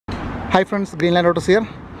Hi friends, Greenland Autos here.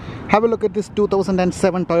 Have a look at this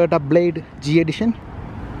 2007 Toyota Blade G Edition.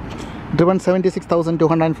 Driven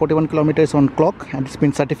 76,241 kilometers on clock and it's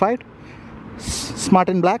been certified. Smart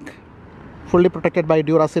in black, fully protected by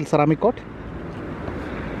Duracell ceramic coat.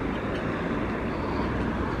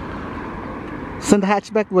 So in the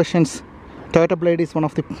hatchback versions, Toyota Blade is one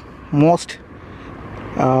of the most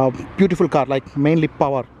beautiful car, like mainly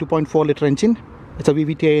power, 2.4 liter engine. It's a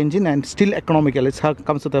VVTi engine and still economical. It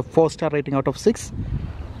comes with a 4-star rating out of 6,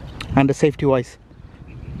 and the safety wise,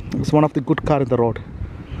 it's one of the good car in the road.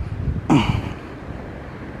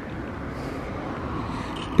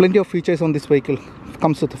 Plenty of features on this vehicle.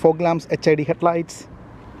 Comes with fog lamps, HID headlights,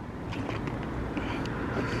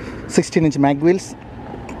 16-inch mag wheels,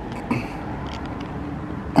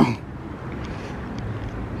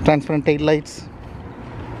 transparent tail lights,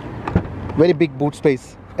 very big boot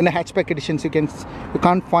space. In the hatchback editions, you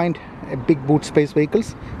can't find a big boot space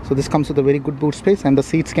vehicles, so this comes with a very good boot space, and the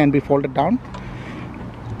seats can be folded down,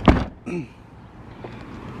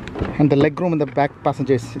 and the leg room in the back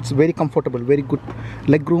passengers, it's very comfortable, very good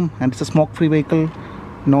leg room, and it's a smoke free vehicle,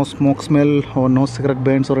 no smoke smell or no cigarette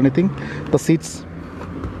burns or anything. The seats,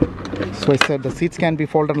 so I said the seats can be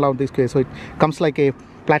folded down this way, so it comes like a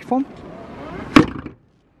platform.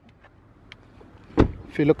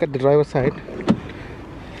 If you look at the driver's side,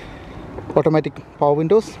 automatic power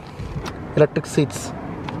windows, electric seats,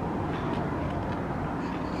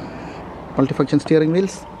 multifunction steering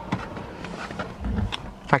wheels,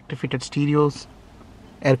 factory fitted stereos,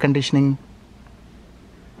 air conditioning,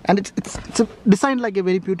 and it's designed like a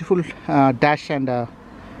very beautiful dash and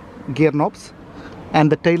gear knobs, and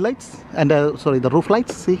the tail lights and the roof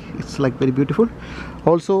lights, see, it's like very beautiful.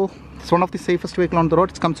 Also, it's one of the safest vehicle on the road.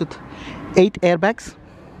 It comes with 8 airbags.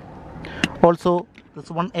 Also, there's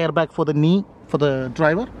one airbag for the knee for the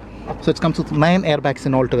driver, so it comes with 9 airbags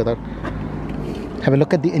in all together. Have a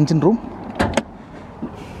look at the engine room,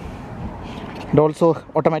 and also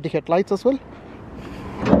automatic headlights as well.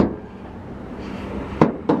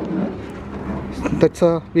 That's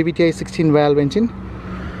a VVTi 16 valve engine.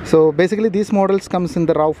 So basically these models comes in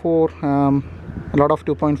the RAV4, a lot of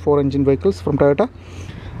 2.4 engine vehicles from Toyota,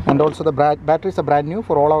 and also the batteries are brand new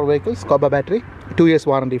for all our vehicles. Coba battery, 2 years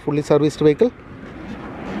warranty, fully serviced vehicle.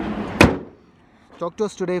 Talk to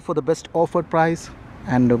us today for the best offered price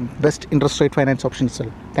and best interest rate finance options.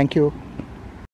 Thank you.